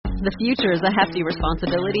The future is a hefty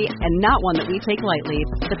responsibility and not one that we take lightly.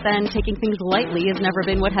 But then taking things lightly has never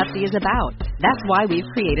been what Hefty is about. That's why we've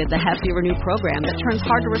created the Hefty Renew program that turns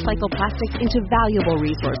hard-to-recycle plastics into valuable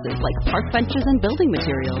resources like park benches and building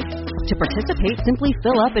materials. To participate, simply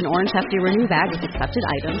fill up an orange Hefty Renew bag with accepted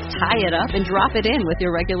items, tie it up, and drop it in with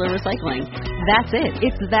your regular recycling. That's it.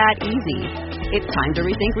 It's that easy. It's time to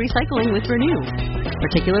rethink recycling with Renew.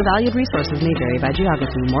 Particular valued resources may vary by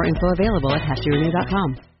geography. More info available at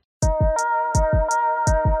heftyrenew.com.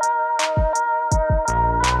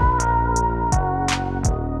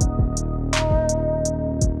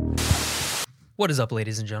 What is up,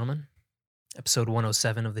 ladies and gentlemen? Episode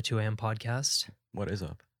 107 of the 2 a.m. podcast. What is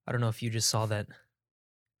up? I don't know if you just saw that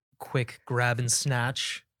quick grab and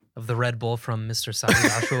snatch of the Red Bull from Mr. Saeed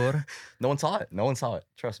Ashur. No one saw it. No one saw it.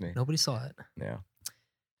 Trust me. Nobody saw it. Yeah.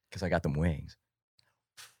 Because I got them wings.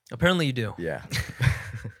 Apparently you do. Yeah.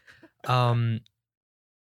 I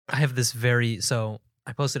have this so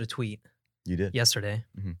I posted a tweet You did? yesterday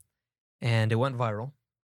Mhm. and it went viral.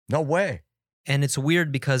 No way. And it's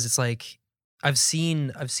weird because it's like I've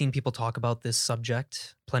seen people talk about this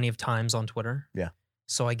subject plenty of times on Twitter. Yeah.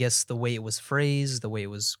 So I guess the way it was phrased, the way it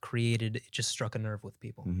was created, it just struck a nerve with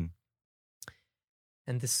people. Mhm.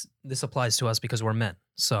 And this applies to us because we're men.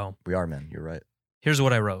 So We are men. You're right. here's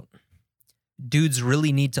what I wrote. Dudes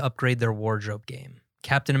really need to upgrade their wardrobe game.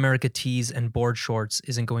 Captain America tees and board shorts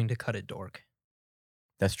isn't going to cut it, dork.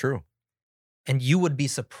 That's true. And you would be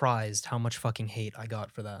surprised how much fucking hate I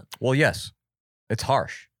got for that. Well, yes. It's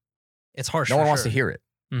harsh. It's harsh. No one wants to hear it.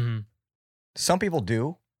 Mm-hmm. Some people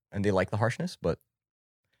do, and they like the harshness, but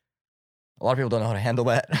a lot of people don't know how to handle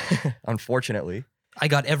that, unfortunately. I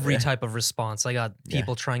got every Yeah. type of response. I got Yeah.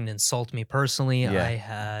 people trying to insult me personally. Yeah. I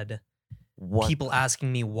had What? people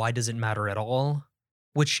asking me, why does it matter at all?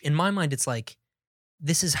 Which in my mind, it's like,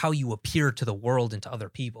 this is how you appear to the world and to other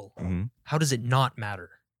people. Mhm. How does it not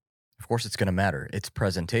matter? Of course it's going to matter. It's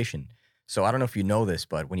presentation. So I don't know if you know this,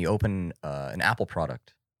 but when you open an Apple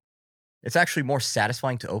product, it's actually more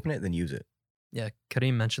satisfying to open it than use it. Yeah,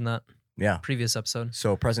 Kareem mentioned that Yeah. previous episode.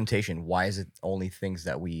 So presentation, why is it only things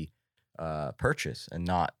that we purchase and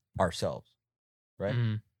not ourselves, right?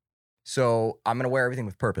 Mhm. So I'm going to wear everything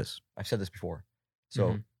with purpose. I've said this before. So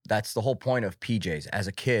Mhm. that's the whole point of PJs. As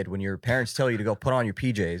a kid, when your parents tell you to go put on your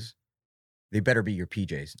PJs, they better be your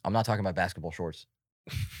PJs. I'm not talking about basketball shorts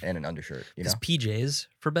and an undershirt, you know? Because PJs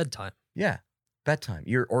for bedtime. Yeah. Bedtime.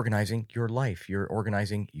 You're organizing your life. You're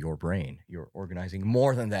organizing your brain. You're organizing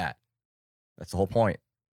more than that. That's the whole point.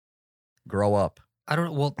 Grow up. I don't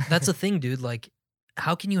know. Well, that's the thing, dude. Like,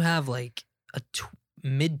 how can you have like a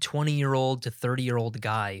mid 20-year-old to 30-year-old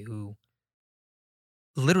guy who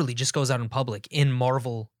literally just goes out in public in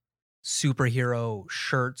Marvel superhero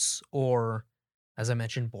shirts or, as I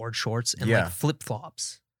mentioned, board shorts and Yeah. like flip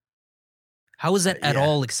flops? How is that at Yeah.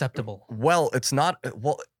 all acceptable? Well, it's not.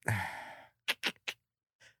 Well,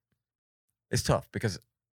 it's tough because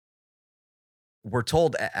we're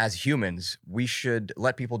told as humans we should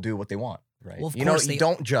let people do what they want, right? Well, of you course know, they- you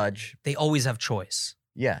don't judge. They always have choice.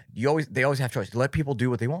 Yeah, they always have choice. Let people do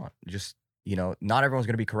what they want. Just, you know, not everyone's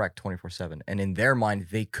going to be correct 24/7, and in their mind,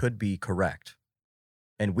 they could be correct,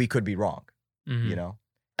 and we could be wrong. Mhm. You know,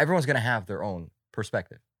 everyone's going to have their own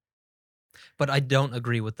perspective But I don't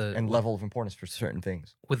agree with and level of importance for certain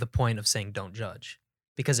things. with the point of saying don't judge.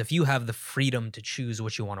 Because if you have the freedom to choose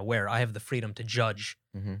what you want to wear, I have the freedom to judge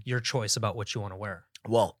Mm-hmm. your choice about what you want to wear.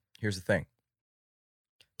 Well, here's the thing: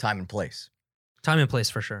 time and place. Time and place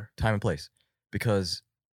for sure. Time and place. Because,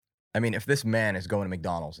 I mean, if this man is going to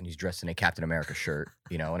McDonald's and he's dressed in a Captain America shirt,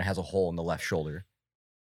 you know, and it has a hole in the left shoulder,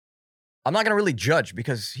 I'm not going to really judge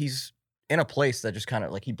because he's in a place that just kind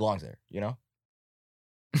of like he belongs there, you know?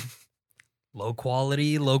 Low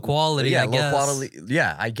quality, I low guess. quality.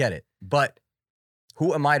 Yeah, I get it. But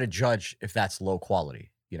who am I to judge if that's low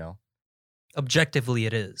quality, you know? Objectively,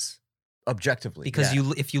 it is. Objectively. Because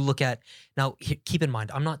yeah. if you look at, now keep in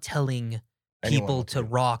mind, I'm not telling Anyone people what to do.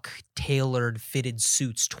 rock tailored fitted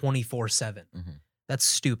suits 24/7. Mhm. That's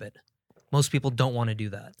stupid. Most people don't want to do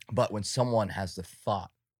that. But when someone has the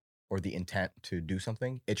thought or the intent to do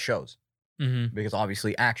something, it shows. Mm-hmm. Because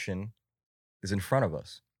obviously action is in front of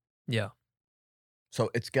us. Yeah. So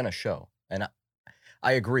it's going to show. And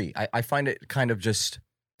I agree. I find it kind of just,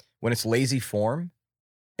 when it's lazy form,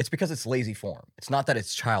 it's because it's lazy form. It's not that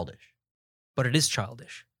it's childish. But it is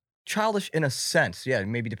childish. Childish in a sense. Yeah,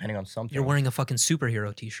 maybe depending on something. You're wearing a fucking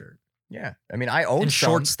superhero t-shirt. Yeah. I mean, I own And some.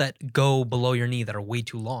 shorts that go below your knee that are way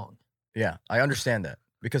too long. Yeah, I understand that.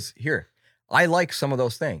 Because here, I like some of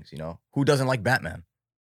those things, you know? Who doesn't like Batman?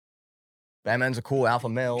 Batman's a cool alpha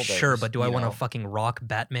male. that Sure, just, but do I you want to know- fucking rock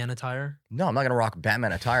Batman attire? No, I'm not gonna rock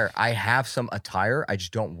Batman attire. I have some attire. I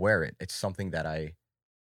just don't wear it. It's something that I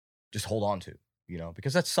just hold on to, you know,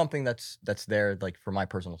 because that's something that's there like for my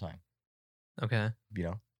personal time, Okay. you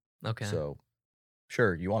know. Okay. So,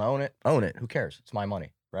 sure, you want to own it? Own it. Who cares? It's my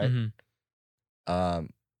money, right? Mhm.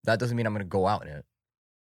 That doesn't mean I'm gonna go out in it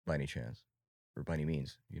by any chance or by any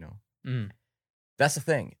means, you know. Mm. That's the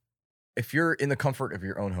thing. If you're in the comfort of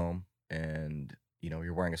your own home and you know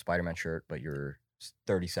you're wearing a Spider-Man shirt, but you're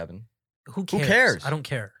 37, Who cares? cares? I don't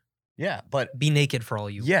care. yeah, but Be naked for all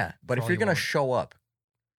you. yeah, but for if all you're you gonna want. show up,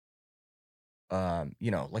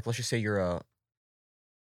 you know, like let's just say you're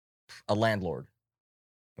a landlord,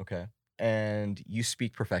 okay, and you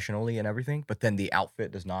speak professionally and everything, but then the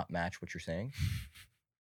outfit does not match what you're saying.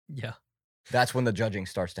 Yeah. That's when the judging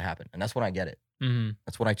starts to happen, and that's when I get it. Mhm.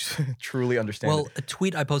 That's when I truly understand. Well, it. a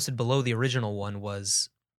tweet I posted below the original one was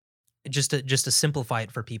just to simplify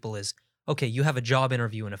it for people is okay. You have a job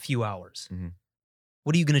interview in a few hours. Mhm.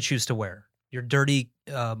 What are you going to choose to wear? Your dirty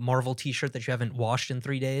Marvel T-shirt that you haven't washed in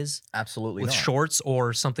 3 days Absolutely with not. shorts,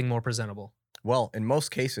 or something more presentable? Well, in most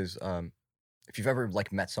cases, if you've ever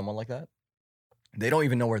like met someone like that, they don't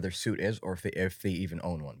even know where their suit is or if they even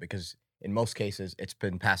own one, because in most cases it's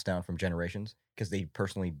been passed down from generations because they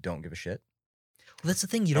personally don't give a shit. Well, that's the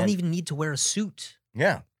thing. You don't And- even need to wear a suit.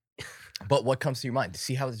 Yeah. But what comes to your mind?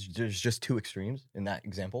 See how there's just two extremes in that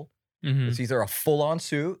example? Mhm. It's either a full-on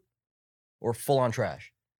suit or full-on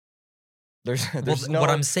trash. There's Well, no what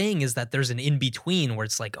I'm saying is that there's an in between where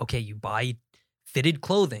it's like, okay, you buy fitted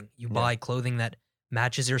clothing, you Yeah. buy clothing that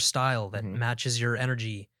matches your style, that Mhm. matches your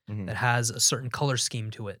energy, Mhm. that has a certain color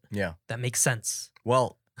scheme to it. Yeah. That makes sense.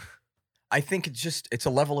 Well, I think it's a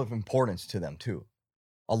level of importance to them too.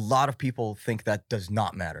 A lot of people think that does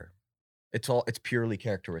not matter. It's purely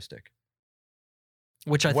characteristic.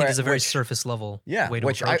 Which I think is a very Which- surface level Yeah, way to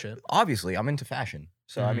which approach it. obviously I'm into fashion.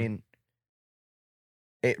 So I Mhm. mean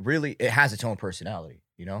it has its own personality,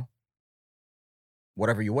 you know?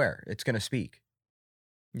 Whatever you wear, it's going to speak.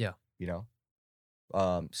 Yeah. You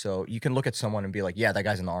know? So you can look at someone and be like, yeah, that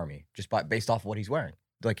guy's in the army just based off of what he's wearing.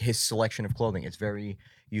 Like his selection of clothing, it's very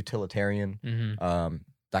utilitarian, Mm-hmm.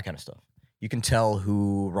 that kind of stuff. You can tell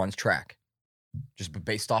who runs track just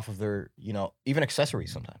based off of their, you know, even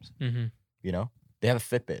accessories sometimes, Mm-hmm. you know? They have a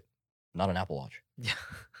Fitbit, not an Apple Watch. Yeah.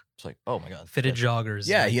 It's like, oh my God. Fitted that's joggers.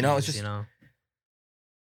 Yeah, you know, it's Nikes, just- you know.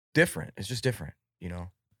 different. It's just different, you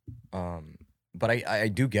know? But I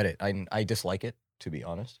do get it. I dislike it, to be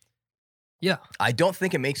honest. Yeah. I don't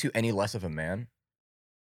think it makes you any less of a man,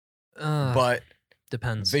 but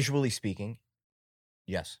Depends. visually speaking,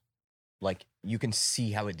 yes. Like you can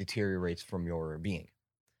see how it deteriorates from your being.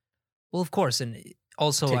 Well, of course, and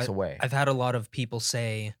also Takes away. I've had a lot of people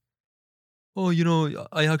say, "Oh, you know,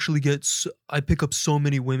 I actually I pick up so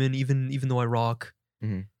many women, even though I rock,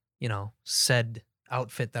 Mhm. you know, said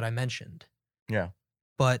outfit that I mentioned." Yeah.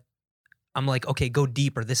 But I'm like, okay, go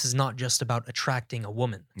deeper. This is not just about attracting a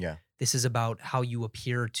woman. Yeah. This is about how you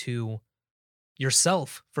appear to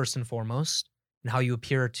yourself first and foremost, and how you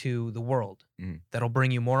appear to the world. Mhm. That'll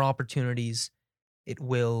bring you more opportunities. It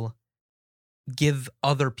will give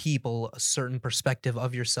other people a certain perspective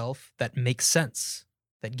of yourself that makes sense,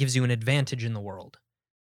 that gives you an advantage in the world.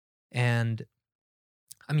 And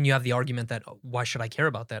I mean, you have the argument that why should I care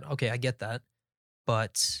about that? Okay, I get that.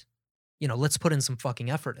 But, you know, let's put in some fucking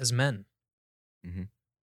effort as men.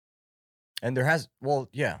 And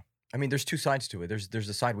yeah. I mean, there's two sides to it. There's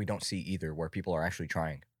the side we don't see either, where people are actually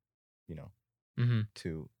trying, you know, Mm-hmm.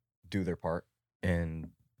 to do their part.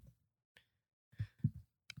 And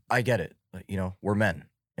I get it. Like, you know, we're men,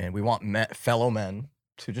 and we want fellow men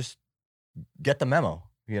to just get the memo.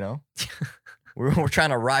 You know, we're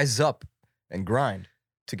trying to rise up and grind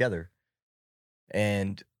together.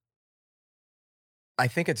 And I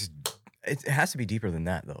think it has to be deeper than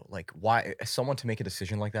that, though. Like, why someone to make a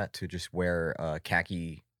decision like that to just wear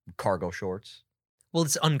khaki cargo shorts? Well,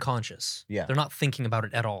 it's unconscious. Yeah. They're not thinking about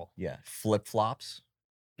it at all. Yeah, flip flops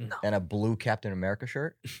No. and a blue Captain America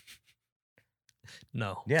shirt.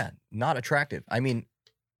 No. Yeah, not attractive. I mean,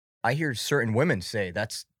 I hear certain women say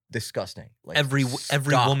that's disgusting. Like Every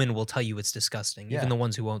stop. woman will tell you it's disgusting, Yeah. even the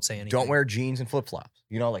ones who won't say anything. Don't wear jeans and flip flops.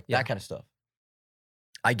 You know, like Yeah. that kind of stuff.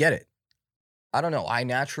 I get it. I don't know. I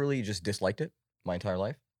naturally just disliked it my entire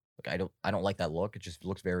life. Like I don't like that look. It just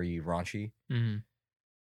looks very raunchy. Mhm.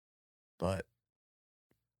 But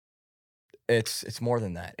it's more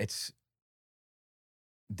than that.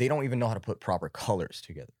 They don't even know how to put proper colors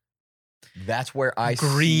together. That's where I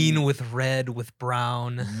green see, with red with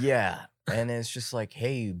brown. yeah. And it's just like,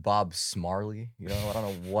 hey, Bob Smarley. You know, I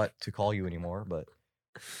don't know what to call you anymore, but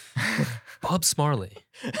Bob Smarley.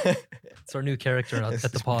 It's our new character at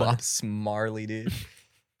the pod. Bob Smarley, dude.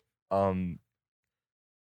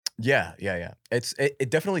 Yeah. It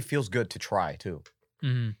definitely feels good to try too.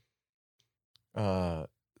 Mhm.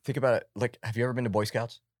 Think about it. Like, have you ever been to Boy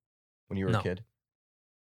Scouts when you were No. a kid?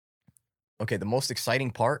 Okay, the most exciting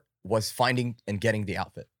part was finding and getting the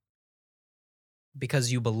outfit.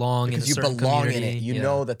 Because you belong Because in a you certain belong community. in it. You Yeah.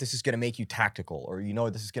 know that this is going to make you tactical, or you know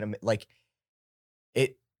this is going to like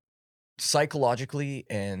it psychologically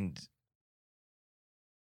and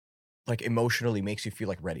like emotionally makes you feel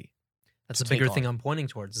like ready. That's to a bigger take thing on. I'm pointing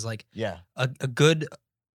towards. Is like Yeah. a good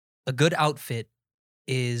outfit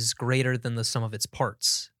is greater than the sum of its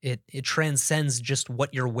parts. It transcends just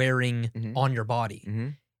what you're wearing Mhm. on your body. Mm-hmm.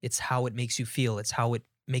 It's how it makes you feel. It's how it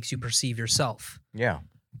makes you perceive yourself. Yeah.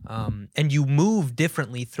 And you move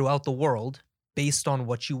differently throughout the world based on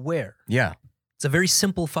what you wear. Yeah. It's a very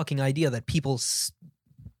simple fucking idea that people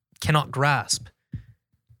cannot grasp.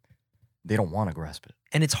 They don't want to grasp it.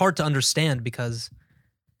 And it's hard to understand because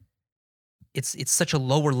it's such a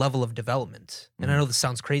lower level of development. And I know this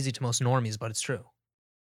sounds crazy to most normies, but it's true.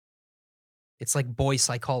 It's like boy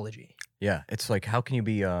psychology. Yeah. It's like, how can you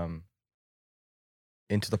be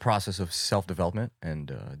into the process of self-development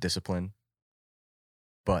and discipline,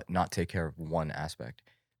 but not take care of one aspect?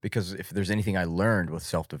 Because if there's anything I learned with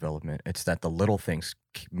self-development, it's that the little things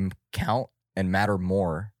count and matter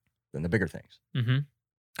more than the bigger things. Mm-hmm.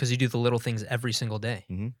 Because you do the little things every single day.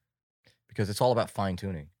 Mm-hmm. Because it's all about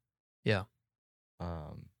fine-tuning. Yeah.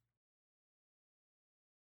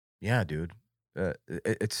 Yeah, dude.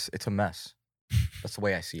 It's a mess. That's the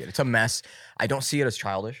way I see it. It's a mess. I don't see it as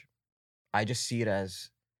childish. I just see it as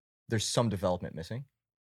there's some development missing.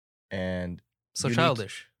 And So you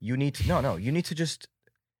childish. You need to you need to just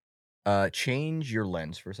change your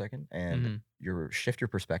lens for a second and shift your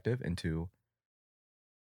perspective into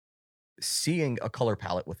seeing a color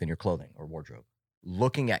palette within your clothing or wardrobe,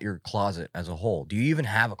 looking at your closet as a whole. Do you even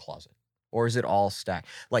have a closet, or is it all stacked?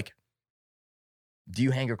 Like, do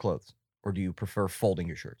you hang your clothes, or do you prefer folding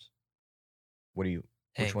your shirts? Which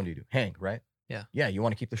Hang. one do you do? Hang, right? Yeah. Yeah, you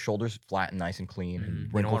want to keep the shoulders flat and nice and clean and You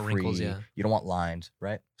don't wrinkle want free. wrinkles, yeah. You don't want lines,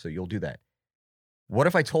 right? So you'll do that. What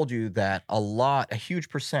if I told you that a huge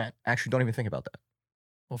percent actually don't even think about that?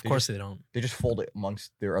 Well, of They course just- they don't. They just fold it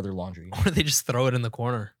amongst their other laundry. Or they just throw it in the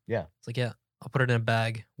corner. Yeah. It's like, yeah, I'll put it in a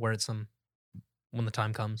bag, wear it when the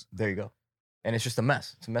time comes. There you go. And it's just a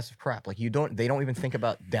mess. It's a mess of crap. Like they don't even think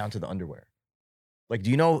about down to the underwear. Like, do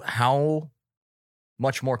you know how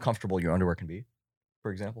much more comfortable your underwear can be,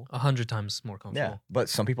 for example? 100 times more comfortable. Yeah. But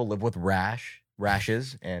some people live with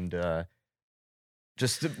rashes and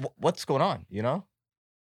just what's going on, you know?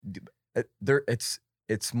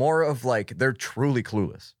 It's more of like they're truly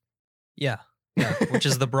clueless. Yeah. Yeah. Which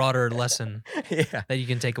is the broader lesson Yeah. that you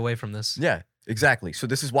can take away from this. Yeah, exactly. So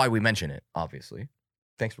this is why we mention it, obviously.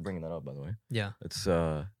 Thanks for bringing that up, by the way. Yeah. It's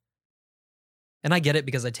And I get it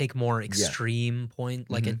because I take more extreme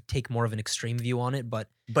I take more of an extreme view on it, but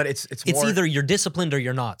it's it's more, either you're disciplined or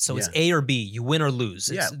you're not. So it's A or B. You win or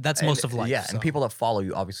lose. That's most of life. Yeah, so. and people that follow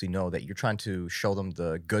you obviously know that you're trying to show them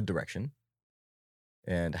the good direction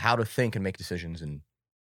and how to think and make decisions and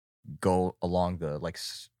go along the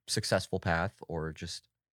successful path, or just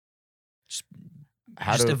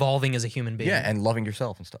evolving as a human being. Yeah, and loving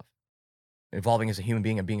yourself and stuff. Evolving as a human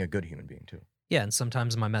being and being a good human being too. Yeah, and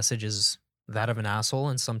sometimes my message is that of an asshole,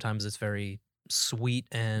 and sometimes it's very sweet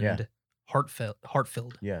and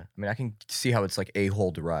heart-filled. Yeah, I mean, I can see how it's like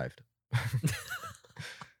a-hole derived.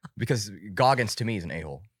 Because Goggins to me is an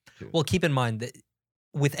a-hole. Too. Well, keep in mind that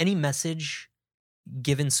with any message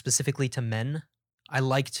given specifically to men, I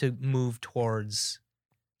like to move towards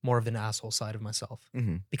more of an asshole side of myself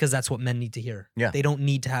because that's what men need to hear. Yeah. They don't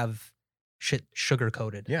need to have shit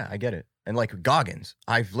sugar-coated. Yeah, I get it. And like Goggins,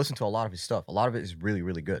 I've listened to a lot of his stuff. A lot of it is really,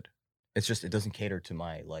 really good. It's just, it doesn't cater to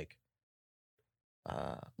my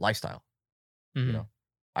lifestyle. You know,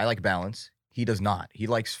 I like balance. He does not. He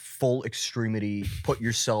likes full extremity, put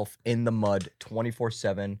yourself in the mud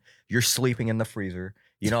 24/7. You're sleeping in the freezer.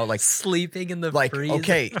 You know, like sleeping in the freezer.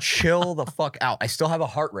 Okay, chill the fuck out. I still have a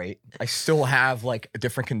heart rate. I still have like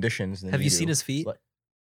different conditions. Than have you seen his feet? But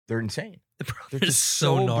they're insane. Bro, They're just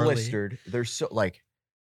so blistered. They're so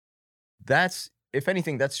that's, if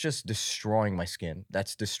anything, that's just destroying my skin.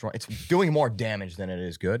 It's doing more damage than it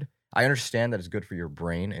is good. I understand that it's good for your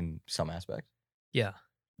brain in some aspects. Yeah.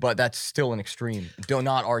 But that's still an extreme. Do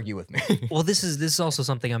not argue with me. Well, this is also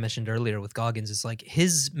something I mentioned earlier with Goggins. It's like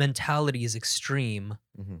his mentality is extreme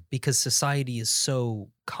because society is so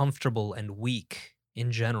comfortable and weak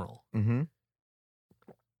in general.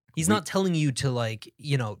 He's not telling you to like,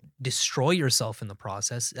 destroy yourself in the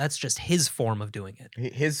process. That's just his form of doing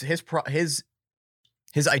it. His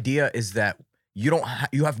idea is that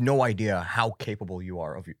you have no idea how capable you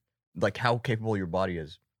are how capable your body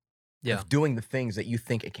is of doing the things that you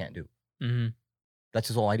think it can't do. Mm-hmm. That's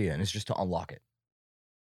his whole idea, and it's just to unlock it.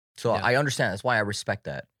 So I understand. That's why I respect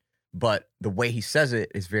that. But the way he says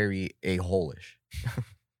it is very a-hole-ish.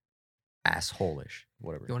 Asshole-ish.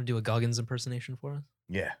 Whatever. You want to do a Goggins impersonation for us?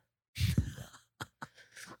 Yeah.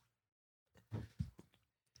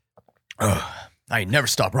 I never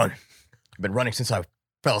stop running. I've been running since I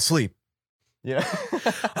fell asleep. Yeah.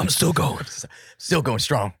 I'm still going. Still going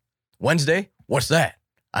strong. Wednesday? What's that?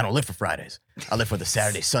 I don't live for Fridays. I live for the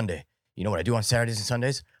Saturday, Sunday. You know what I do on Saturdays and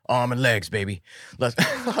Sundays? Arm and legs, baby.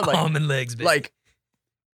 Arm and legs, baby. Like,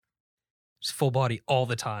 just full body all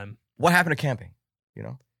the time. What happened to camping? You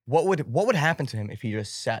know? What would happen to him if he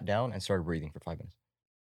just sat down and started breathing for 5 minutes?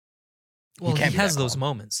 Well, he has those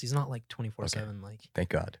moments. He's not like 24/7. Like, thank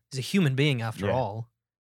God. He's a human being after all.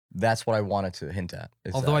 That's what I wanted to hint at.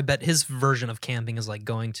 Although I bet his version of camping is like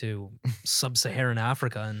going to sub-Saharan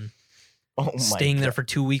Africa and staying there for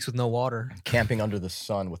 2 weeks with no water. Camping under the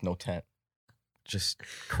sun with no tent. Just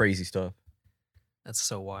crazy stuff. That's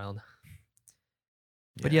so wild.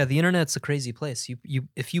 But yeah, the internet's a crazy place.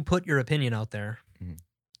 If you put your opinion out there,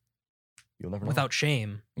 you'll never know. Without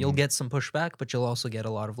shame, you'll get some pushback, but you'll also get a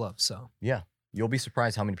lot of love. So yeah, you'll be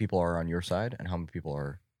surprised how many people are on your side and how many people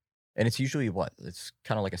are. And it's usually it's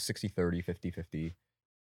kind of like a 60-30, 50-50.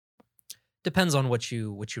 Depends on what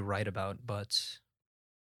you write about, but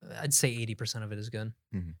I'd say 80% of it is good.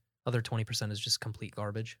 Mm-hmm. Other 20% is just complete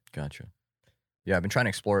garbage. Gotcha. Yeah, I've been trying to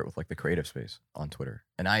explore it with like the creative space on Twitter,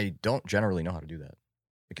 and I don't generally know how to do that.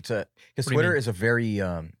 Like because Twitter is a very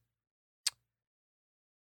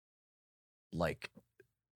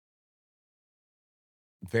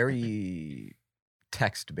very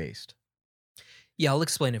text based. Yeah, I'll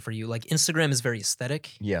explain it for you. Like Instagram is very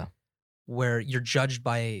aesthetic. Yeah. Where you're judged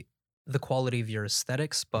by the quality of your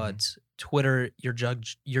aesthetics, but Twitter, you're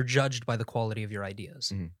judged by the quality of your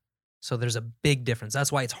ideas. Mm-hmm. So there's a big difference.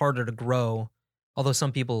 That's why it's harder to grow. Although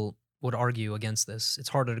some people would argue against this, it's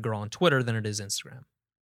harder to grow on Twitter than it is Instagram.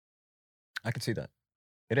 I can see that.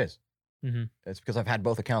 It is. Mm-hmm. It's because I've had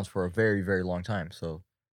both accounts for a very, very long time. So,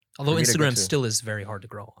 although Instagram still is very hard to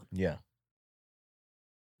grow on. Yeah.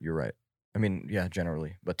 You're right. I mean, yeah,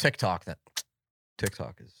 generally. But TikTok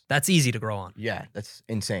is... That's easy to grow on. Yeah, that's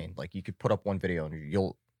insane. Like, you could put up one video and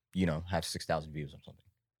you'll, have 6,000 views or something.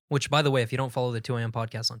 Which, by the way, if you don't follow the 2 AM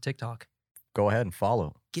podcast on TikTok, go ahead and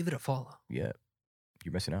follow. Give it a follow. Yeah.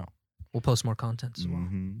 You're missing out. We'll post more content as well.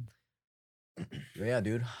 Mm-hmm. Yeah,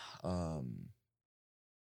 dude. What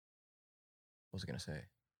was I going to say?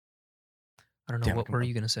 I don't know. What were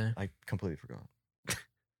you going to say? I completely forgot.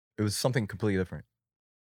 It was something completely different.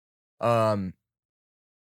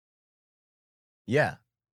 Yeah.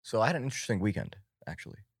 So I had an interesting weekend,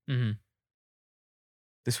 actually. Mm-hmm.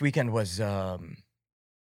 This weekend was, I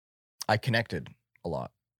connected a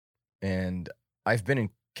lot. And I've been in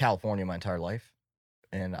California my entire life.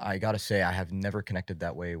 And I got to say, I have never connected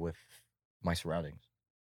that way with my surroundings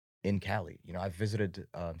in Cali. I've visited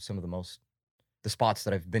some of the spots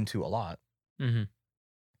that I've been to a lot. Mm-hmm.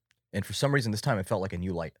 And for some reason, this time it felt like a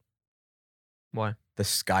new light. Why? The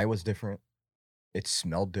sky was different. It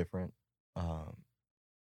smelled different.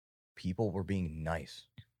 People were being nice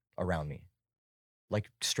around me. Like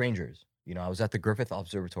strangers. I was at the Griffith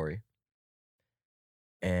Observatory.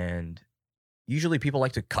 And usually people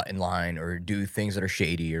like to cut in line or do things that are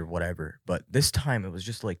shady or whatever. But this time it was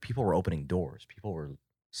just like people were opening doors. People were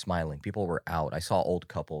smiling. People were out. I saw old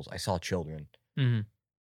couples. I saw children.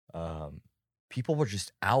 Mm-hmm. People were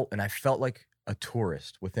just out. And I felt like a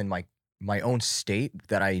tourist within my own state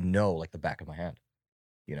that I know like the back of my hand.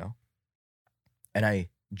 And I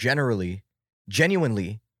genuinely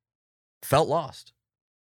felt lost.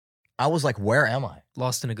 I was like, where am I?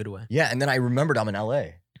 Lost in a good way. Yeah, and then I remembered I'm in LA.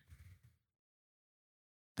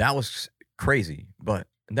 That was crazy. But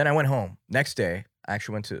then I went home. Next day, I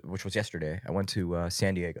actually went to, which was yesterday, I went to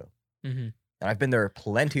San Diego. Mm-hmm. And I've been there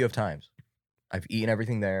plenty of times. I've eaten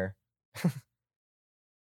everything there.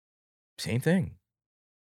 Same thing.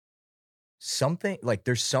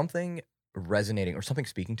 There's something resonating or something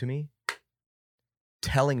speaking to me,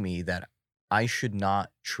 telling me that I should not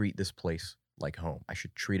treat this place like home. I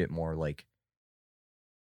should treat it more like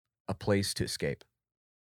a place to escape.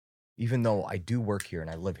 Even though I do work here and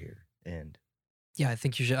I live here. And yeah, I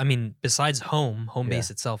think you should. I mean, besides home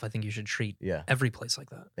base itself, I think you should treat every place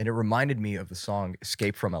like that. And it reminded me of the song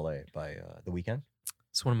Escape from LA by The Weeknd.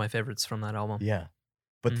 It's one of my favorites from that album. Yeah.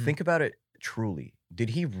 But think about it truly, did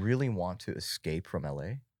he really want to escape from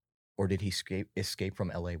LA? Or did he escape from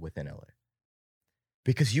LA within LA?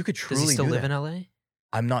 Because you could Does truly he still do live that. in LA?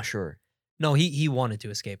 I'm not sure. No, he wanted to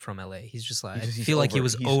escape from LA. He's just like, He's I feel like he over-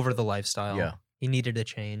 was he's- over the lifestyle. Yeah. He needed a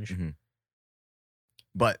change. Mhm.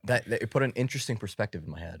 But that it put an interesting perspective in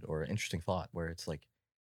my head, or an interesting thought, where it's like,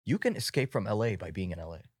 you can escape from LA by being in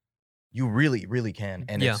LA. You really, really can.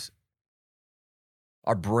 And Yeah.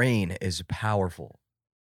 our brain is powerful.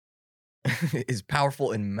 Is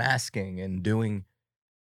powerful in masking and doing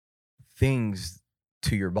things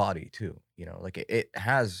to your body too. You know, like it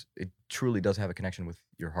truly does have a connection with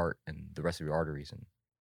your heart and the rest of your arteries. And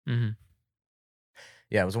Hmm.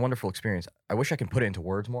 yeah, it was a wonderful experience. I wish I could put it into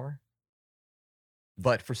words more.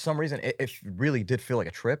 But for some reason, it really did feel like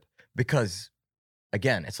a trip because,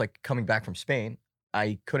 again, it's like coming back from Spain.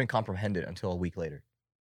 I couldn't comprehend it until a week later,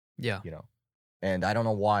 Yeah. you know? And I don't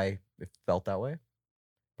know why it felt that way,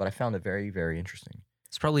 but I found it very, very interesting.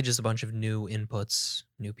 It's probably just a bunch of new inputs,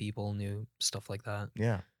 new people, new stuff like that.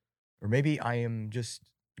 Yeah. Or maybe I am just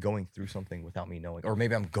going through something without me knowing, or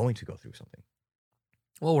maybe I'm going to go through something.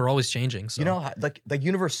 Well, we're always changing. So. You know, like the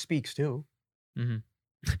universe speaks too. Hmm.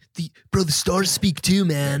 The stars speak too,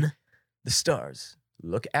 man. The stars.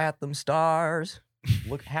 Look at them stars.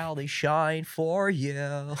 Look how they shine for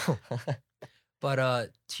you. But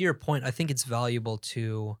to your point, I think it's valuable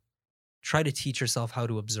to try to teach yourself how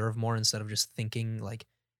to observe more instead of just thinking, like,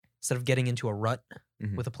 instead of getting into a rut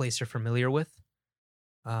Mhm. with a place you're familiar with.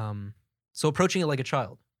 So approaching it like a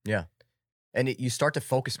child. Yeah. And you start to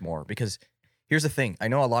focus more because here's the thing. I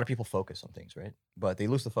know a lot of people focus on things, right? But they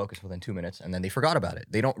lose the focus within 2 minutes and then they forgot about it.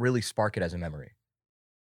 They don't really spark it as a memory.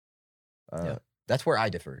 Yeah. That's where I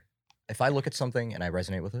differ. If I look at something and I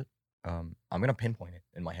resonate with it, I'm going to pinpoint it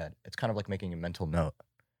in my head. It's kind of like making a mental note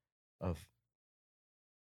of,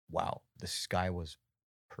 wow, the sky was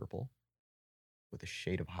purple with a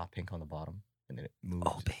shade of hot pink on the bottom. And then it moves.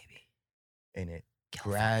 Oh, baby. And it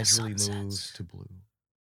California gradually sunsets. moves to blue.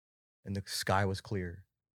 And the sky was clear.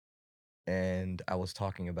 And I was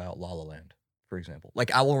talking about La La Land, for example.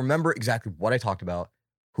 Like, I will remember exactly what I talked about,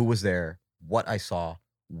 who was there, what I saw,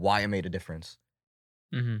 why it made a difference.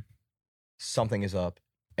 Hmm. Something is up.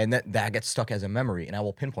 And that gets stuck as a memory, and I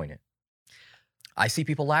will pinpoint it. I see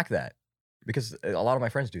people lack that because a lot of my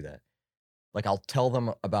friends do that. Like, I'll tell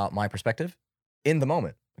them about my perspective in the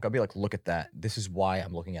moment. Like, I'll be like, look at that. This is why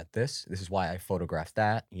I'm looking at this. This is why I photographed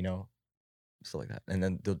that, you know? Stuff like that. And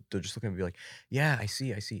then they'll just look at me and be like, yeah, I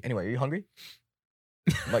see. Anyway, are you hungry?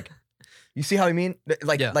 Like, you see how I mean?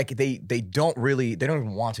 Like, Yeah. like they don't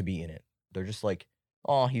even want to be in it. They're just like,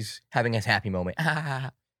 oh, he's having his happy moment.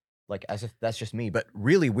 Like, as if that's just me. But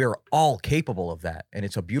really, we're all capable of that. And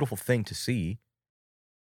it's a beautiful thing to see.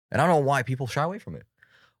 And I don't know why people shy away from it.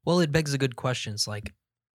 Well, it begs a good question. It's like,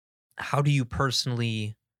 how do you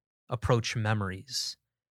personally approach memories?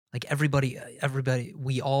 Like everybody,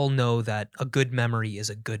 we all know that a good memory is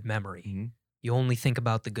a good memory. Mm-hmm. You only think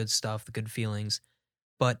about the good stuff, the good feelings.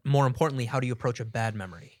 But more importantly, how do you approach a bad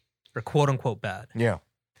memory? Or quote unquote bad? Yeah.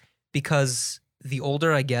 Because the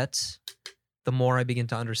older I get, the more I begin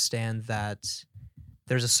to understand that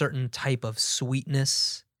there's a certain type of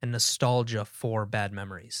sweetness and nostalgia for bad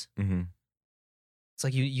memories. Mm-hmm. It's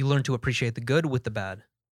like you learn to appreciate the good with the bad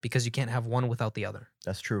because you can't have one without the other.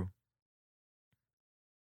 That's true.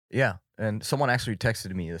 Yeah. And someone actually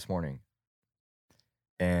texted me this morning.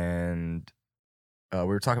 And we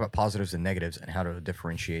were talking about positives and negatives and how to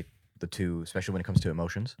differentiate the two, especially when it comes to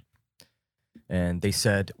emotions. And they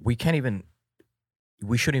said, we shouldn't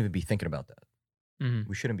even be thinking about that. Mm-hmm.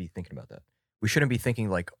 We shouldn't be thinking about that. We shouldn't be thinking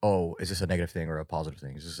like, oh, is this a negative thing or a positive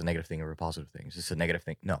thing? Is this a negative thing or a positive thing? Is this a negative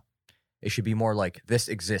thing? No. It should be more like, this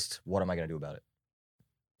exists. What am I going to do about it?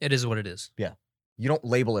 It is what it is. You don't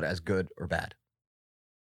label it as good or bad.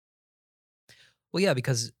 Well, yeah,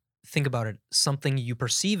 because think about it. Something you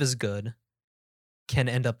perceive as good can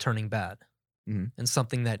end up turning bad. Mhm. And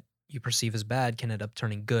something that you perceive as bad can end up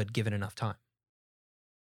turning good given enough time.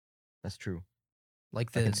 That's true.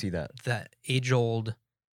 Like I can see that. that age-old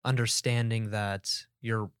understanding that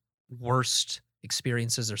your worst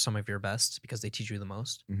experiences are some of your best because they teach you the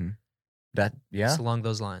most. That, yeah. It's along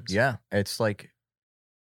those lines. Yeah. It's like,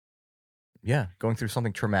 yeah, going through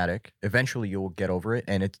something traumatic. Eventually you'll get over it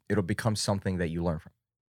and it'll become something that you learn from.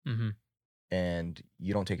 Mm-hmm. And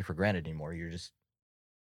you don't take it for granted anymore.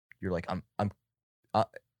 You're like, I'm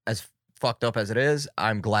as fucked up as it is,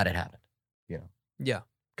 I'm glad it happened. You know? Yeah.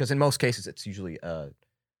 Because in most cases, it's usually,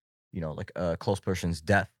 like a close person's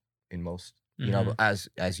death. In most, you know, as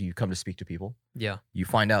you come to speak to people, Yeah. you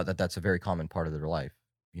find out that that's a very common part of their life.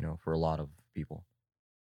 You know, for a lot of people,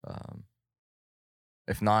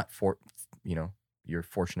 if not for you're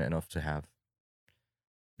fortunate enough to have,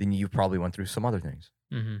 then you probably went through some other things.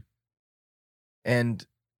 Mm-hmm. And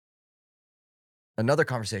another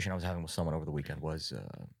conversation I was having with someone over the weekend was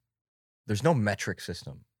there's no metric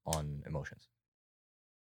system on emotions.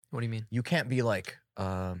 What do you mean? You can't be like,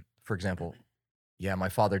 for example, yeah, my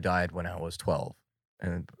father died when I was 12.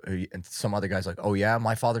 And some other guy's like, oh, yeah,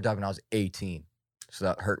 my father died when I was 18. So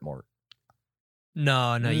that hurt more.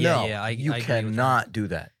 No, yeah. You I agree with cannot do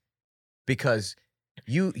that because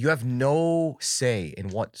you have no say in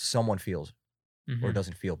what someone feels that. or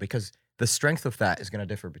doesn't feel, because the strength of that is going to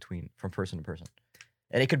differ from person to person.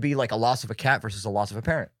 And it could be like a loss of a cat versus a loss of a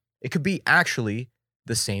parent. It could be actually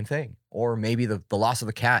the same thing, or maybe the loss of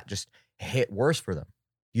the cat just hit worse for them.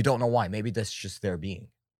 You don't know why. Maybe that's just their being.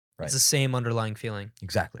 Right. It's the same underlying feeling.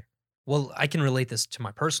 Exactly. Well, I can relate this to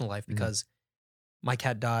my personal life Mhm. because my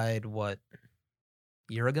cat died, a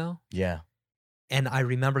year ago? Yeah. And I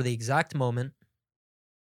remember the exact moment,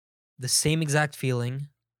 the same exact feeling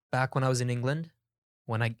back when I was in England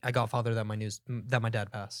when I got father that my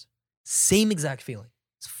dad passed. Same exact feeling.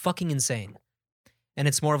 It's fucking insane. And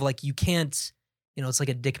it's more of like you can't, it's like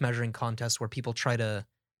a dick measuring contest where people try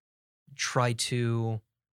to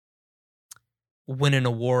win an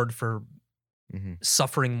award for Mm-hmm.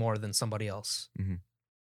 suffering more than somebody else. Mhm.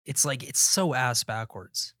 It's like it's so ass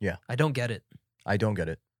backwards. Yeah. I don't get it. I don't get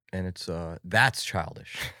it. And it's that's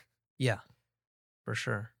childish. Yeah. For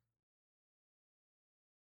sure.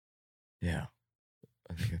 Yeah.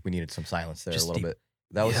 I think we needed some silence there Just a little deep. bit.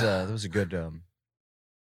 That Yeah. was a good I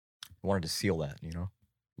wanted to seal that,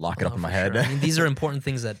 lock it up Oh, in my for head. sure. I mean, these are important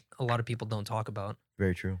things that a lot of people don't talk about,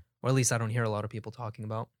 Very true. or at least I don't hear a lot of people talking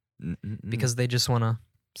about Mm-mm-mm. because they just want to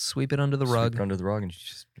sweep it under the Sweep rug. it under the rug and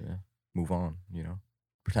just move on,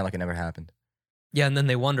 pretend like it never happened. Yeah, and then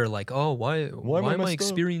they wonder like, oh, why am I am I messed up?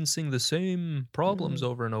 experiencing the same problems Yeah.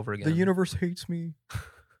 over and over again? The universe hates me.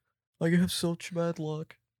 Like, I have such bad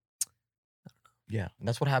luck. Yeah, and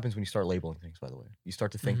that's what happens when you start labeling things, by the way. You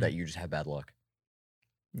start to think Mhm. that you just have bad luck.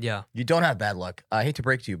 Yeah. You don't have bad luck. I hate to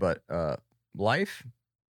break to you, but life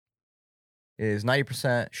is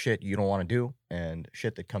 90% shit you don't want to do and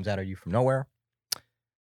shit that comes out of you from nowhere.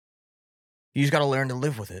 You just got to learn to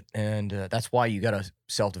live with it. And that's why you got to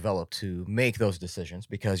self-develop to make those decisions,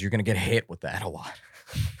 because you're going to get hit with that a lot.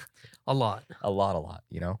 A lot. A lot,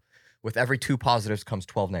 With every 2 positives comes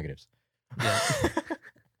 12 negatives. Yeah.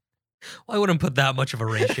 Well, I wouldn't put that much of a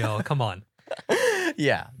ratio. Come on.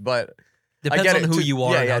 Yeah, but Depends I get on it. who you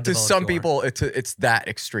are. Yeah, and how yeah. To developed some you are. people, it's that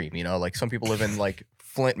extreme. Like some people live in like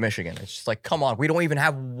Flint, Michigan. It's just like, come on, we don't even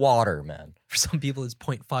have water, man. For some people, it's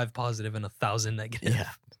 0.5 positive and 1,000 negative. Yeah,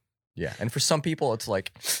 yeah. And for some people, it's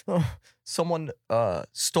like, oh, someone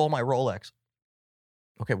stole my Rolex.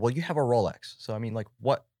 Okay, well, you have a Rolex, so I mean, like,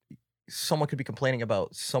 what? Someone could be complaining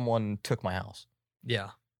about someone took my house. Yeah.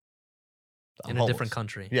 I'm In a homeless. different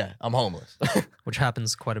country. Yeah, I'm homeless. Which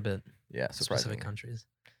happens quite a bit. Yeah, in surprisingly. specific countries.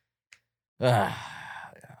 Yeah.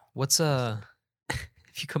 What's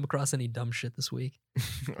if you come across any dumb shit this week?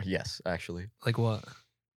 Yes, actually. Like what?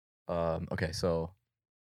 Okay, so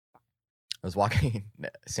I was walking in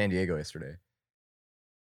San Diego yesterday,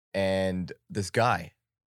 and this guy,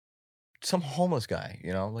 some homeless guy,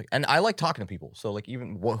 like, and I like talking to people. So like,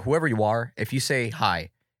 even whoever you are, if you say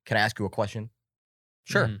hi, can I ask you a question?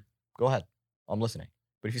 Sure, Mhm. go ahead. I'm listening.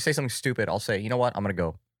 But if you say something stupid, I'll say, you know what? I'm gonna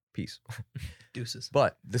go. Peace. Deuces.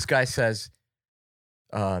 But this guy says,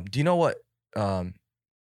 do you know what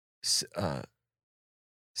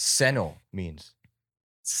seno means?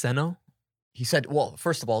 Seno? He said, well,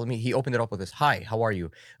 first of all, he opened it up with this, hi, how are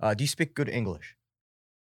you? Do you speak good English?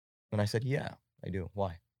 And I said, yeah, I do.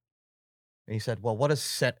 Why? And he said, well, what does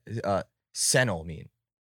seno mean?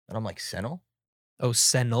 And I'm like, seno? Oh,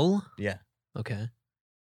 senol? Yeah. Okay.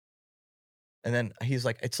 And then he's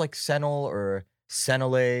like, it's like senol or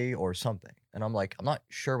senole or something. And I'm like, I'm not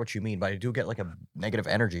sure what you mean, but I do get like a negative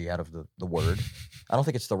energy out of the word. I don't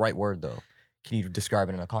think it's the right word, though. Can you describe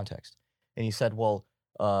it in a context? And he said, well,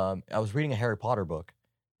 I was reading a Harry Potter book,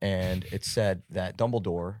 and it said that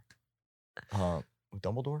Dumbledore,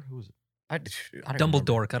 Dumbledore? Who was it? I don't remember.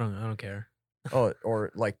 Dumbledore. I don't care. Oh,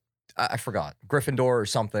 or like, I forgot. Gryffindor or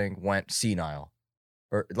something went senile.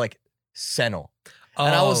 Or like, senile. Oh,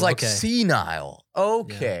 And I was like, okay. senile. Yeah,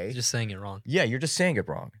 Okay. you're just saying it wrong. Yeah, you're just saying it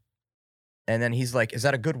wrong. And then he's like, is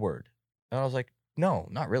that a good word? And I was like, no,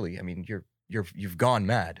 not really. I mean, you've gone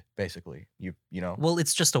mad, basically. You know. Well,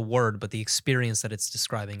 it's just a word, but the experience that it's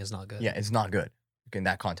describing is not good. Yeah, it's not good in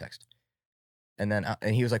that context. And then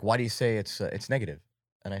and he was like, why do you say it's negative?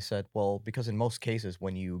 And I said, well, because in most cases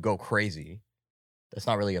when you go crazy, that's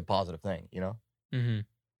not really a positive thing, Mm-hmm.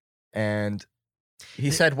 And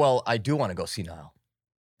He said, "Well, I do want to go senile,"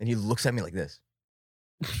 and he looks at me like this.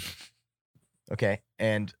 Okay,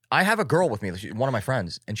 and I have a girl with me, one of my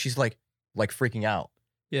friends, and she's like freaking out.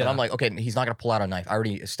 Yeah. And I'm like, okay, he's not gonna pull out a knife. I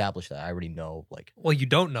already established that. I already know, like. Well, you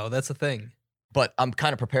don't know. That's the thing. But I'm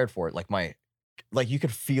kind of prepared for it. Like you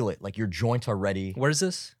could feel it. Like your joints are ready. Where's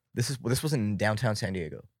this? This was in downtown San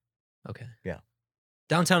Diego. Okay. Yeah.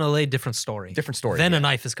 Downtown LA, different story. Different story. Then yeah. a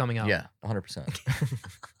knife is coming out. Yeah, 100%.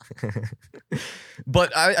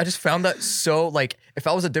 But I just found that so, like, if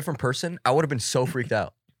I was a different person, I would have been so freaked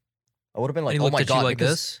out. I would have been like, And he oh looked my at God. you like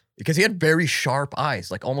this? Because he had very sharp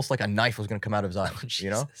eyes, like almost like a knife was going to come out of his eyes, Oh, you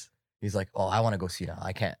know? Jesus. He's like, oh, I want to go see now.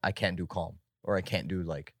 I can't do calm, or I can't do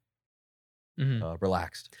like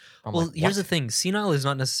relaxed. I'm Well, like, here's the "What?" thing. Senile is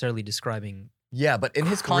not necessarily describing Yeah, but in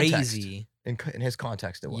his context, crazy. in his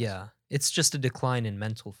context, it was. Yeah. It's just a decline in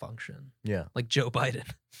mental function. Yeah. Like Joe Biden.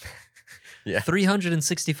 Yeah.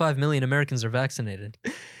 365 million Americans are vaccinated.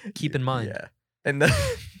 Keep in mind. Yeah. And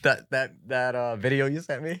that video you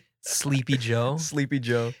sent me, Sleepy Joe. Sleepy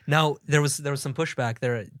Joe. Now, there was some pushback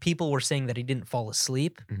there. People were saying that he didn't fall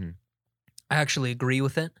asleep. Mhm. I actually agree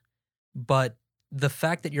with it. But the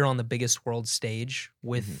fact that you're on the biggest world stage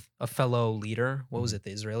with a fellow leader, what was it,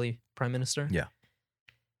 the Israeli prime minister? Yeah.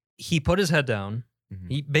 He put his head down. Mhm.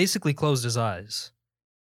 He basically closed his eyes.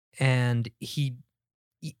 And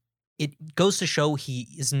it goes to show he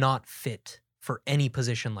is not fit for any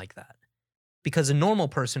position like that. Because a normal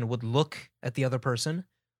person would look at the other person,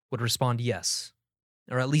 would respond yes,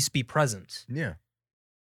 or at least be present. Yeah.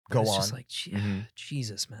 But Go it's on. just like, Mhm.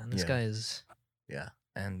 Jesus, man, this Yeah. guy is. Yeah.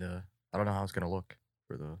 And I don't know how it's gonna look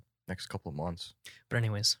for the next couple of months. But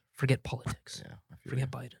anyways, forget politics. Yeah. I feel Forget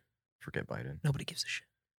you. Biden. Forget Biden. Nobody gives a shit.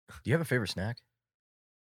 Do you have a favorite snack?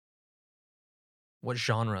 What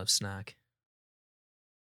genre of snack?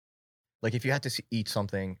 Like if you had to eat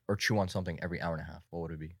something or chew on something every hour and a half, what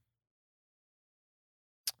would it be?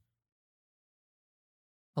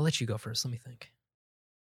 I'll let you go first. Let me think.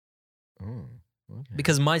 Oh, okay.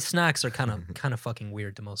 Because my snacks are kind of fucking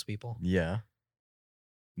weird to most people. Yeah.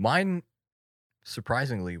 Mine,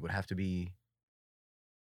 surprisingly, would have to be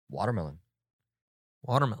watermelon.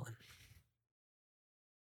 Watermelon.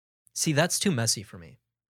 See, that's too messy for me.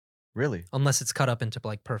 Really? Unless it's cut up into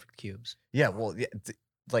like perfect cubes. Yeah. Well, yeah,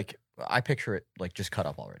 like I picture it like just cut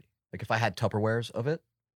up already. Like if I had Tupperwares of it,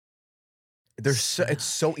 it's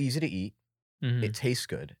so easy to eat. Mhm. It tastes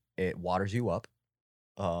good. It waters you up.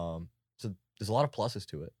 So there's a lot of pluses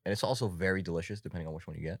to it, and it's also very delicious depending on which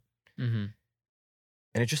one you get. Mhm.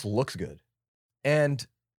 And it just looks good. And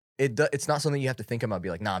it's not something you have to think about. Be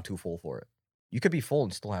like, nah, I'm too full for it. You could be full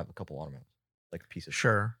and still have a couple watermelons, like a piece of.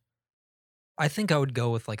 Sure. I think I would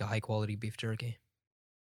go with like a high quality beef jerky.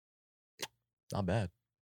 Not bad.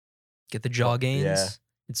 Get the jaw gains. yeah.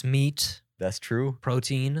 It's meat, That's true.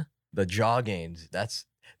 protein. The jaw gains. That's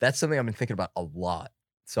something I've been thinking about a lot.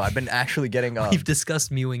 So I've been actually getting. We've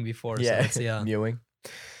discussed mewing before. Yeah, So yeah. mewing.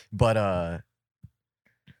 But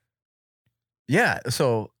yeah.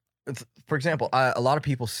 So for example, a lot of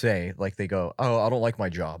people say like they go, "Oh, I don't like my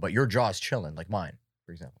jaw," but your jaw is chilling, like mine,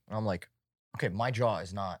 for example. And I'm like, okay, my jaw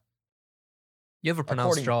is not. You have a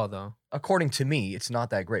pronounced According- jaw though. According to me, it's not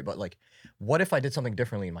that great. But like, what if I did something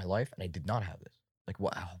differently in my life and I did not have this? Like,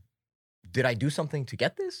 wow, did I do something to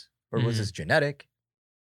get this, or was Mhm. this genetic?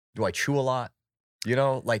 Do I chew a lot? You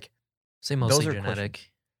know, like Say mostly are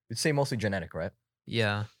genetic. you'd say mostly genetic, right?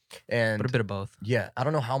 Yeah, And but a bit of both. yeah, I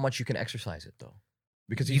don't know how much you can exercise it though,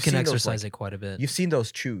 because You you've can seen those, exercise like- it quite a bit. You've seen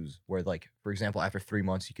those chews where, like, for example, after 3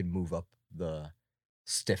 months, you can move up the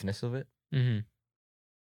stiffness of it. hmm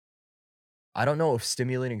I don't know if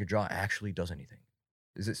stimulating your jaw actually does anything.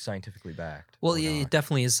 Is it scientifically backed? Well, or yeah, it not?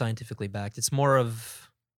 definitely is scientifically backed. It's more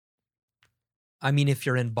of, I mean, if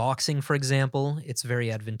you're in boxing, for example, it's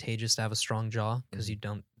very advantageous to have a strong jaw because you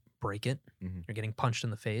don't break it. Mhm. You're getting punched in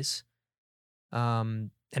the face.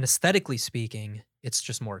 And aesthetically speaking, it's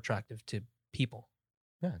just more attractive to people.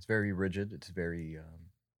 Yeah, it's very rigid. It's very.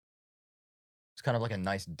 It's kind of like a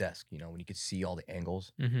nice desk, you know, when you can see all the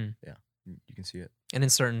angles. hmm You can see it. And in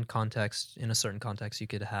a certain context, you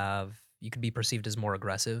could be perceived as more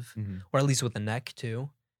aggressive, or at least with the neck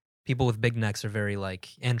too. People with big necks are very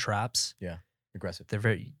and traps. Aggressive.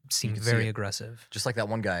 They're seem can see very it. aggressive. Just like that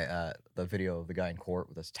one guy, the video of the guy in court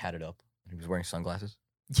with us tatted up, and he was wearing sunglasses,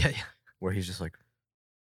 Yeah. where he's just like,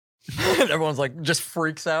 and everyone's like, just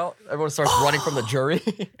freaks out. Everyone starts running from the jury.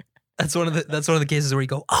 That's one of the cases where you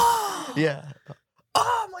go, oh Yeah.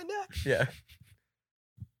 Oh, my neck. Yeah.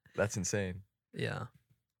 That's insane. yeah.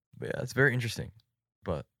 But yeah, it's very interesting.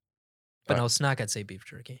 But But no, snack, I'd say beef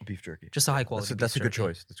jerky. beef jerky. Just a high quality. That's a good jerky.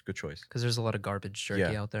 choice. That's a good choice. Because there's a lot of garbage jerky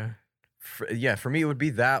Yeah. out there. For me, it would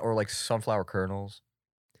be that or like sunflower kernels,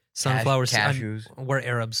 Sunflower cashews. We're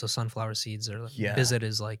Arabs, so sunflower seeds are like, Yeah. bizit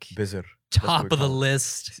is like Bizr. top we of the call it.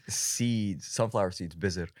 list. Seeds, sunflower seeds,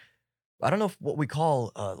 bizr. I don't know what we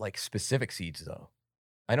call like specific seeds though.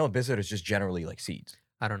 I know bizr is just generally like seeds.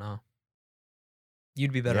 I don't know.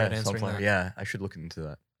 You'd be better at answering sunflower. that. Yeah, I should look into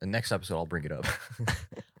that. The next episode, I'll bring it up.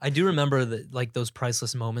 I do remember that, like those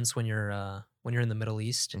priceless moments when you're in the Middle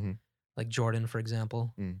East, Mhm. like Jordan, for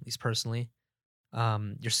example, Mm. at least personally.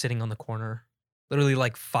 You're sitting on the corner, literally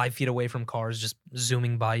like 5 feet away from cars, just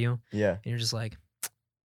zooming by you, Yeah. and you're just like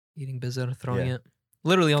eating bizarre, throwing Yeah. it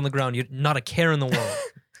literally on the ground. You not a care in the world,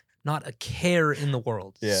 not a care in the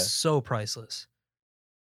world. Yeah. So priceless.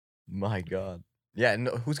 My God. Yeah, and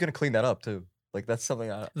who's gonna clean that up too? Like that's something.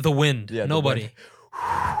 The wind, Yeah, the nobody. wind.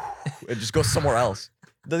 It just goes somewhere else.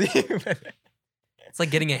 Doesn't even- It's like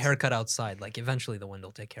getting a haircut outside. Like eventually the wind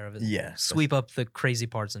will take care of it. Yeah, that's- Sweep up the crazy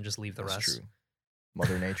parts and just leave the That's rest. true.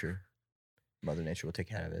 Mother Nature. Mother Nature will take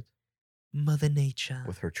care of it Mother Nature.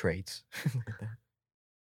 with her traits.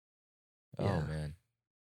 Oh Yeah. man.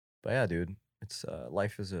 But yeah, dude, it's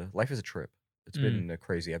life is a trip. It's Mm. been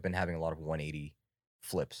crazy. I've been having a lot of 180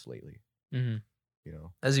 flips lately. hmm You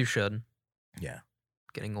know. As you should. Yeah.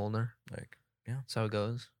 Getting older. Like That's how it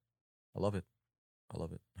goes. I love it. I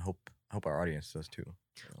love it. I hope our audience does too.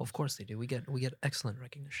 You know? Of course they do. We get excellent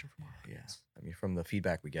recognition from our Yeah. audience. I mean, from the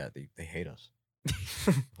feedback we get, they hate us.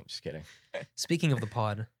 I'm just kidding. Speaking of the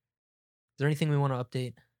pod, is there anything we want to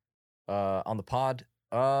update? On the pod,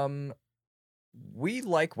 we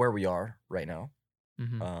like where we are right now.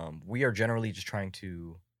 hmm We are generally just trying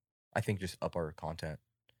to, I think, just up our content,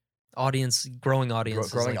 growing audience,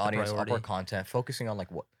 is growing like the audience, up priority. our content, focusing on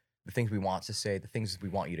like what the things we want to say, the things we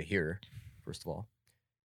want you to hear, first of all,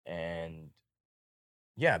 and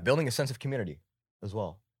yeah, building a sense of community as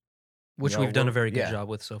well. which you know, we've done a we're- very good yeah. job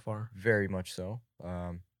with so far. Very much so.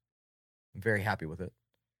 I'm very happy with it.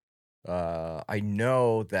 I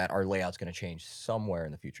know that our layout's going to change somewhere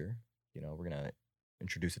in the future. You know, we're going to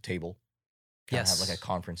introduce a table. Kinda have like Yes. a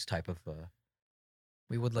conference type of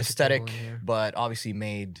We would like aesthetic, a table in here. but obviously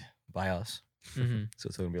made by us. Mhm. So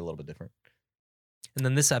it's going to be a little bit different. And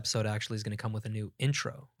then this episode actually is going to come with a new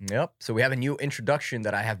intro, Yep. So we have a new introduction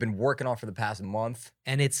that I have been working on for the past month.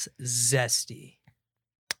 and it's zesty.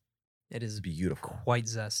 It It's is beautiful. quite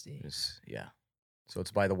zesty. Yeah. So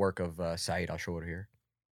it's by the work of Saeed. I'll show it here.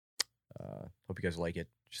 Hope you guys like it.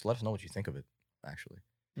 Just let us know what you think of it, actually.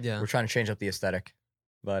 Yeah. We're trying to change up the aesthetic.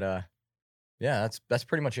 But yeah, that's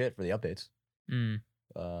pretty much it for the updates. Mm.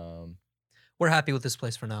 Um, We're happy with this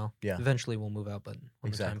place for now. Yeah. Eventually we'll move out, but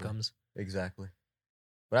when the time Exactly. comes. exactly.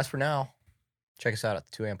 But as for now, check us out at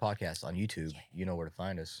the 2 a.m. podcast on YouTube. You know where to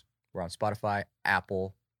find us. We're on Spotify,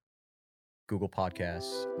 Apple, Google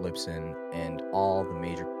Podcasts, Libsyn, and all the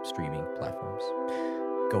major streaming platforms.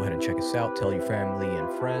 Go ahead and check us out. Tell your family and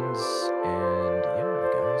friends. And yeah,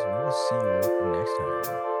 guys, we will see you next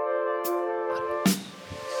time.